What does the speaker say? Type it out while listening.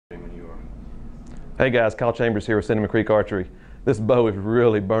Hey guys, Kyle Chambers here with Cinnamon Creek Archery. This bow is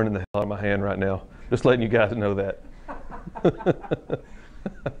really burning the hell out of my hand right now. Just letting you guys know that.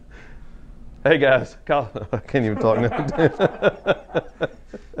 Hey guys, Kyle, I can't even talk now.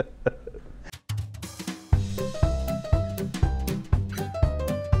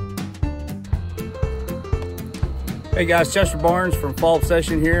 Hey guys, Chester Barnes from Fall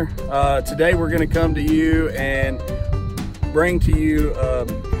Obsession here. Today we're going to come to you and bring to you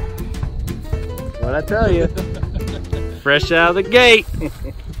what I tell you, fresh out of the gate.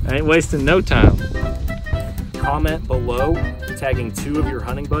 I ain't wasting no time. Comment below tagging 2 of your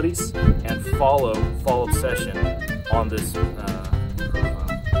hunting buddies and follow Fall Obsession on this profile.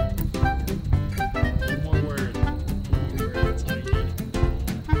 One more word. That's how you get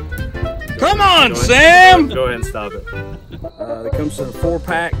it. Come on, Sam! Go ahead and stop it. It comes in a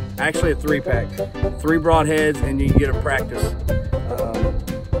 4-pack, actually a 3-pack. 3 broadheads and you can get a practice.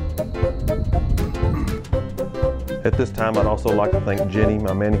 At this time, I'd also like to thank Jenny,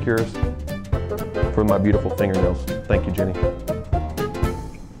 my manicurist, for my beautiful fingernails. Thank you, Jenny.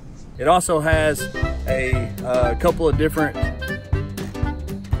 It also has a couple of different...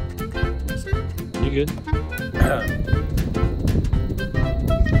 You good?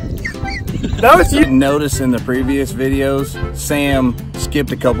 Notice in the previous videos, Sam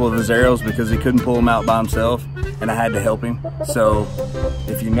skipped a couple of his arrows because he couldn't pull them out by himself, and I had to help him. So,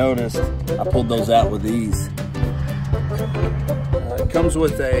 if you noticed, I pulled those out with these. It comes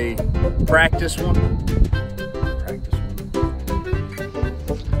with a practice one.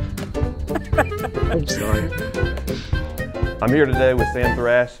 I'm sorry. I'm here today with Sam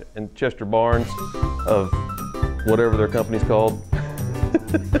Thrash and Chester Barnes of whatever their company's called.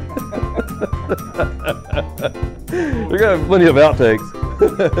 You're gonna have plenty of outtakes.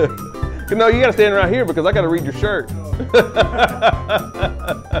 No, you gotta stand right here because I gotta read your shirt.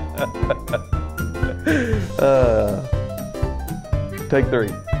 Take 3.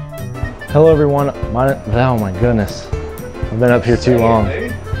 Hello everyone. Oh my goodness. I've been up here too long.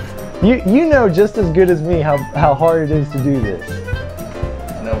 You know just as good as me how hard it is to do this.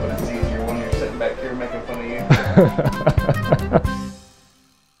 I know, but it's easier when you're sitting back here making fun of you.